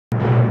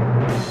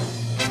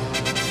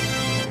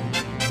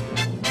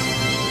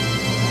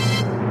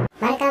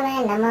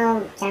நம்ம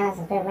சேனலை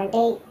சப்ஸ்கிரைப்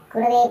பண்ணிட்டு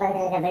கூடவே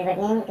பக்கத்தில் இருக்க பெல்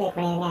பட்டனையும் கிளிக்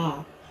பண்ணிடுங்க.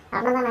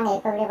 அப்போ தான் நாங்கள்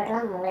எப்போ வீடியோ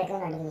போட்டாலும்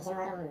உங்களுக்கு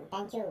நோட்டிஃபிகேஷன் வரும்.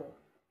 தேங்க்யூ.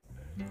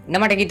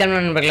 நம்ம டெக்கி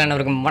தமிழ் நண்பர்கள்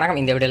அனைவருக்கும் வணக்கம்.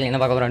 இந்த வீடியோவில் என்ன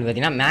பார்க்க போகிறோம்னு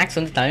பார்த்தீங்கன்னா, மேக்ஸ்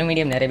வந்து தமிழ்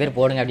மீடியம் நிறைய பேர்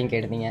போடுங்க அப்படின்னு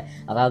கேட்டிருந்தீங்க.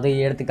 அதாவது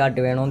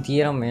எடுத்துக்காட்டு வேணும்,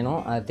 தீரம் வேணும்,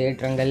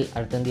 தேற்றங்கள்,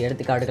 அடுத்து வந்து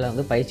எடுத்துக்காட்டுகளை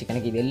வந்து பயிற்சி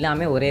கணக்கு, இது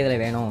எல்லாமே ஒரே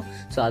இதில் வேணும்.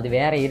 ஸோ அது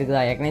வேறு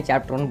இருக்குதா? ஏற்கனவே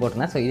சாப்டர் 1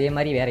 போட்டிருந்தேன். ஸோ இதே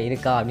மாதிரி வேறு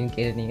இருக்கா அப்படின்னு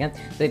கேட்டிருந்தீங்க.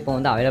 ஸோ இப்போ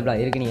வந்து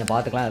அவைலபிளாக இருக்குது, நீங்கள்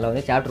பார்த்துக்கலாம். அதில்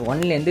வந்து சாப்டர்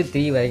 1லேருந்து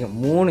 3 வரைக்கும்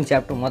 3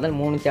 சாப்டர், முதல்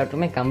 3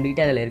 சாப்டருமே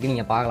கம்ப்ளீட்டாக அதில் இருக்குது,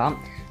 நீங்கள் பார்க்கலாம்.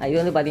 இது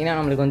வந்து பார்த்திங்கன்னா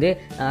நம்மளுக்கு வந்து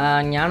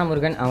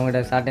ஞானமுருகன் அவங்களோட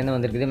சார்ட்டேருந்து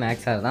வந்துருக்குது,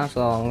 மேக்ஸ் சார் தான். ஸோ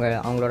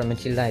அவங்களோட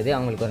மெட்டீரியல் தான் இது.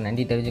 அவங்களுக்கு ஒரு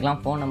நன்றி தெரிவிச்சுக்கலாம்.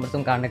 ஃபோன்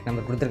நம்பர்ஸும் கான்டாக்ட்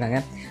நம்பர் கொடுத்துருக்காங்க.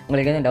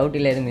 உங்களுக்கு எதுவும் டவுட்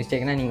இல்லை, எதுவும்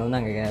மிஸ்டேக்னா நீங்கள் வந்து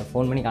அங்கே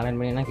ஃபோன் பண்ணி கான்டாக்ட்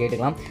பண்ணினா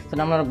கேட்டுக்கலாம். ஸோ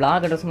நம்மளோட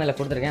பிளாக் அட்ரஸும் இதில்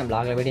கொடுத்துருக்கேன்.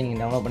 பிளாகில் போய்ட்டு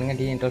நீங்கள் டவுன்லோட் பண்ணுங்கள்.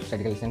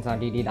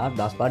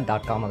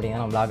 dt12studyclicense.dt.blogspot.com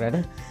அப்படிங்கிற பிளாக்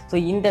அட்ரஸ். ஸோ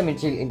இந்த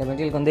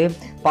மெட்டீரியலுக்கு வந்து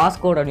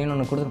பாஸ்கோட் அப்படின்னு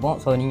ஒன்று கொடுத்துருப்போம்.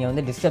 ஸோ நீங்கள்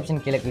வந்து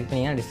டிஸ்கிரிப்ஷன் கீழே கிளிக்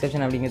பண்ணிங்கன்னா,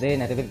 டிஸ்கிரிப்ஷன் அப்படிங்கிறது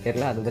நிறைய பேருக்கு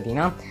தெரியல. அது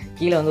பார்த்தீங்கன்னா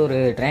கீழே வந்து ஒரு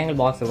ட்ரையாங்கிள்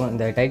பாக்ஸ் இருக்கும்.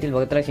 இந்த டைட்டில்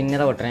பக்கத்தில்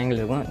சின்னதாக ஒரு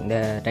ட்ரையாங்கிள் இருக்கும். இந்த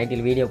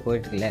டைட்டில் வீடியோ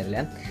போயிட்டு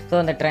அதில். ஸோ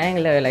அந்த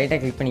ட்ரையாங்கிளில் லைட்டாக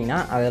கிளிக் பண்ணிங்கன்னா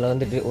அதில்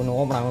வந்து ஒன்று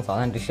ஓப்பன் ஆகும். ஸோ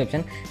அதான்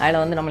டிஸ்கிரிப்ஷன். அதில்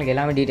வந்து நம்மளுக்கு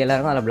எல்லாமே டீட்டெயிலாக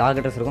இருக்கும். அதில் பிளாக்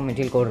அட்ரஸ் இருக்கும்,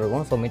 மெட்டீரியல் கோட்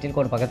இருக்கும். ஸோ மெட்டீரியல்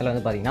கோட் பக்கத்தில்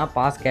வந்து பார்த்தீங்கன்னா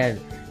பாஸ்கேட்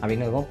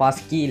அப்படின்னு இருக்கும்,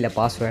 பாஸ்கி இல்லை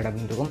பாஸ்வேர்டு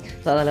அப்படின்னு இருக்கும்.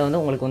 ஸோ அதில் வந்து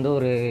உங்களுக்கு வந்து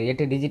ஒரு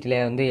 8 டிஜிட்டில்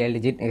வந்து 7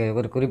 டிஜிட்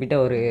ஒரு குறிப்பிட்ட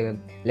ஒரு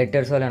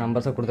லெட்டர்ஸோ இல்லை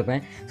நம்பர்ஸோ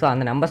கொடுத்துருப்பேன். ஸோ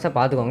அந்த நம்பர்ஸை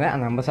பார்த்துக்கோங்க.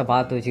 அந்த நம்பர்ஸை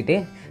பார்த்து வச்சுட்டு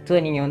ஸோ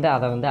நீங்கள் வந்து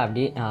அதை வந்து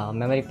அப்படியே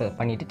மெமரி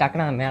பண்ணிவிட்டு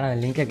டக்குன்னு மேலே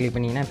லிங்கை கிளிக்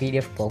பண்ணிங்கன்னா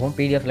பிடிஎஃப் போகும்.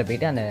 பிடிஎஃபில்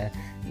போய்ட்டு அந்த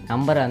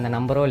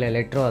நம்பரோ இல்லை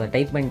லெட்டரோ அதை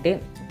டைப் பண்ணிட்டு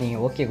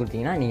நீங்கள் ஓகே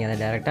கொடுத்தீங்கன்னா நீங்கள் அதை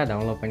டேரெக்டாக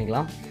டவுன்லோட்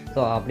பண்ணிக்கலாம். ஸோ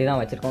அப்படி தான்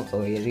வச்சுருக்கோம். ஸோ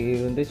இது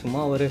வந்து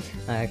சும்மா ஒரு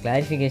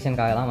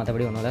கிளாரிஃபிகேஷனுக்காக தான்,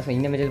 மற்றபடி ஒன்றும் இல்லை. ஸோ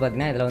இந்த மெட்டீரியல்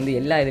பார்த்தீங்கன்னா இதில் வந்து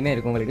எல்லா இதுவுமே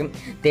இருக்குது. உங்களுக்கு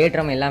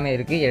தேற்றம் எல்லாமே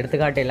இருக்குது,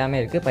 எடுத்துக்காட்டு எல்லாமே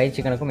இருக்குது, பயிற்சி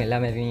கணக்கும்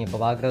எல்லாமே இருக்குது. நீங்கள்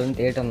இப்போ பார்க்குறது வந்து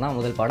தேற்றம் தான்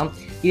முதல் பாடம்.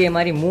 இதே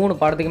மாதிரி 3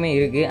 பாடத்துக்குமே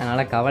இருக்குது.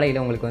 அதனால்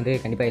கவலையில் உங்களுக்கு வந்து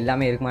கண்டிப்பாக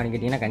எல்லாமே இருக்குமான்னு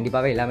கேட்டிங்கன்னா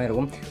கண்டிப்பாகவே எல்லாமே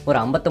இருக்கும். ஒரு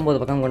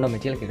 59 பக்கம் கொண்ட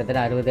மெட்டீரியல்,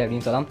 கிட்டத்தட்ட 60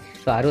 அப்படின்னு சொல்லலாம்.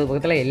 ஸோ 60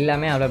 பக்கத்தில்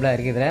எல்லாமே அவைலபிளாக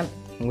இருக்குது இதில்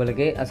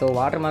உங்களுக்கு. ஸோ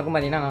வாட்டர் மார்க்கும்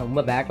பார்த்தீங்கன்னா நான்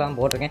ரொம்ப பேக்லாம்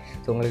போட்டிருக்கேன்.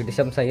 ஸோ உங்களுக்கு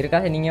டிஸ்டர்பன்ஸாக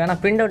இருக்காது. நீங்கள் வேணால்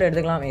பிரிண்ட் அவுட்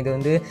எடுத்துக்கலாம். இது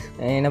வந்து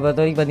என்னை பொறுத்த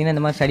வரைக்கும் பார்த்தீங்கன்னா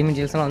இந்த மாதிரி ஸ்டடி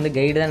மெட்டீரியல்ஸ்லாம் வந்து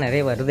கைடு தான்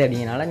நிறைய வருது.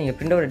 அப்படிங்கிறனால நீங்கள்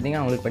பிரிண்ட் அவுட்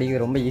எடுத்திங்கன்னா உங்களுக்கு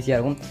படிக்க ரொம்ப ஈஸியாக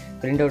இருக்கும்.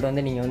 பிரிண்ட் அவுட்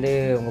வந்து நீங்கள் வந்து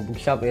உங்கள்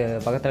புக் ஷாப்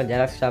பக்கத்தில்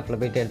ஜெராக்ஸ் ஷாப்பில்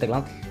போய்ட்டு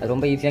எடுத்துக்கலாம். அது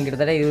ரொம்ப ஈஸியாக.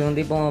 கிட்டத்தட்ட இது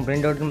வந்து இப்போ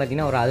பிரிண்ட் அவுட்னு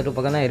பார்த்தீங்கன்னா ஒரு 60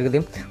 பக்கம் தான்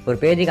இருக்குது. ஒரு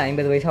பேஜுக்கு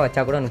 50 பைசா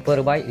வச்சா கூட 30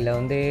 ரூபாய், இல்லை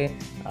வந்து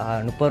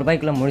 30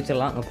 ரூபாய்க்குள்ளே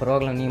முடிச்சிடலாம். 30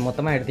 ரூபாய்க்குள்ள நீங்கள்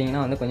மொத்தமாக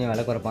எடுத்திங்கன்னா வந்து கொஞ்சம்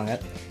விலை குறைப்பாங்க.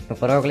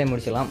 30 ரூபாய்க்குள்ளே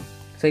முடிச்சிடலாம்.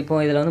 ஸோ இப்போ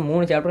இதில் வந்து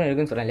 3 சாப்டரும்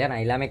இருக்குன்னு சொல்கிறேன் இல்லையா,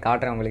 நான் எல்லாமே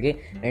காட்டுறேன் உங்களுக்கு.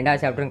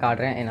 2வது சாப்டரும்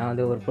காட்டுறேன், ஏன்னா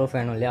வந்து ஒரு ப்ரூஃப்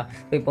வேணும் இல்லையா.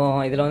 ஸோ இப்போ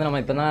இதில் வந்து நம்ம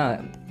இப்போ தான்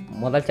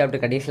முதல்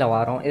சாப்டர் கடைசியில்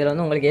வரோம். இதில்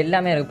வந்து உங்களுக்கு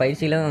எல்லாமே இருக்குது.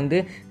 பயிற்சியில் வந்து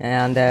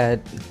அந்த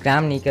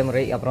கிராம் நீக்க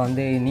முறை, அப்புறம்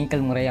வந்து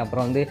நீக்கல் முறை,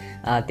 அப்புறம் வந்து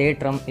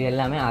தேற்றம், இது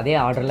எல்லாமே அதே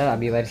ஆர்டரில்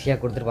அப்படி வரிசையாக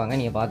கொடுத்துருப்பாங்க,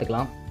 நீங்கள்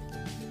பார்த்துக்கலாம்.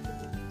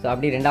 ஸோ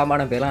அப்படி 2ஆம்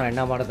பாடம் போயிடலாம்.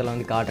 2ஆம் பாடத்தில்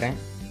வந்து காட்டுறேன்.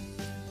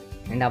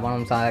 2ஆம்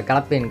பாடம்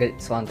கலப்பு எண்கள்.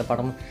 ஸோ அந்த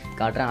படம்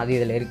காட்டுறேன், அது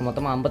இதில் இருக்குது.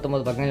 மொத்தமாக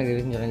 59 பக்கங்கள்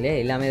இருக்குதுன்னு சொன்னீங்களே,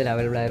 எல்லாமே இதில்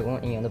அவைலபிளாக இருக்கும்,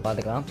 நீங்கள் வந்து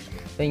பார்த்துக்கலாம்.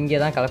 ஸோ இங்கே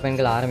தான் கலப்பு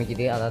எண்கள்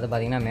ஆரம்பிக்குது. அதாவது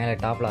பார்த்திங்கன்னா மேலே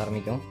டாப்பில்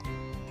ஆரம்பிக்கும்.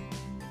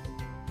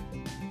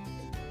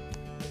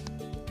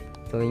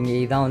 ஸோ இங்கே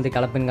இதான் வந்து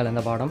கலப்பெண்கள்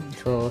அந்த பாடம்.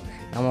 ஸோ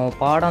நம்ம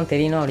பாடம்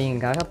தெரியணும்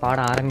அப்படிங்கிறதுக்காக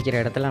பாடம் ஆரம்பிக்கிற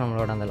இடத்துல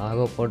நம்மளோட அந்த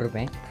லாகோ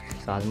போட்டிருப்பேன்.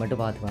 ஸோ அது மட்டும்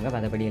பார்த்துக்கோங்க.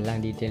 மற்றபடி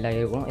எல்லாம் டீட்டெயிலாக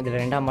இருக்கும். இதில்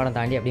 2ஆம் பாடம்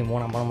தாண்டி அப்படியே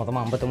 3ஆம் பாடம்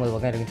மொத்தமாக 59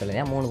 பக்கம் இருக்குன்னு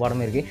சொல்லுங்கள். 3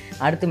 பாடம் இருக்குது.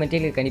 அடுத்த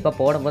மெட்டீரியல் கண்டிப்பாக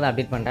போடும்போது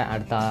அப்டேட் பண்ணுறேன்.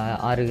 அடுத்த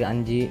 6,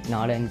 5,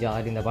 4, 5,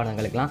 6 இந்த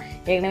பாடங்களுக்கெல்லாம்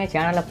ஏற்கனவே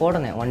சேனலில்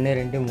போட்டிருந்தேன். 1,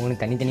 2, 3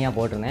 தனித்தனியாக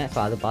போட்டிருந்தேன். ஸோ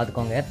அது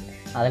பார்த்துக்கோங்க.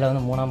 அதில்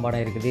வந்து 3ஆம்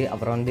பாடம் இருக்குது.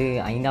 அப்புறம் வந்து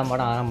 5ஆம்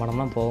பாடம் 6ஆம்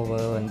பாடம்லாம் போக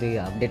வந்து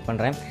அப்டேட்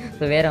பண்ணுறேன்.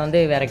 ஸோ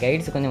வேறு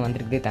கைட்ஸ் கொஞ்சம்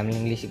வந்துருக்குது தமிழ்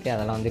இங்கிலீஷுக்கு.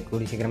 அதெல்லாம் வந்து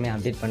கூடி சீக்கிரமே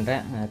அப்டேட்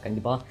பண்ணுறேன்.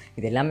 கண்டிப்பாக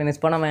இது எல்லாமே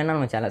மிஸ் பண்ணாமல் வேணால்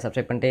நம்ம சேனலை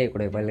சப்ஸ்கிரைப் பண்ணிட்டு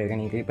கூட பல்ல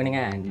இருக்க நீங்கள் கிளிக்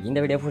பண்ணுங்கள். அண்ட் இந்த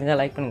வீடியோ பிடிச்சா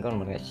லைக்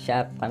பண்ணுங்கள்,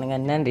 ஷேர்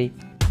பண்ணுங்கள். நன்றி.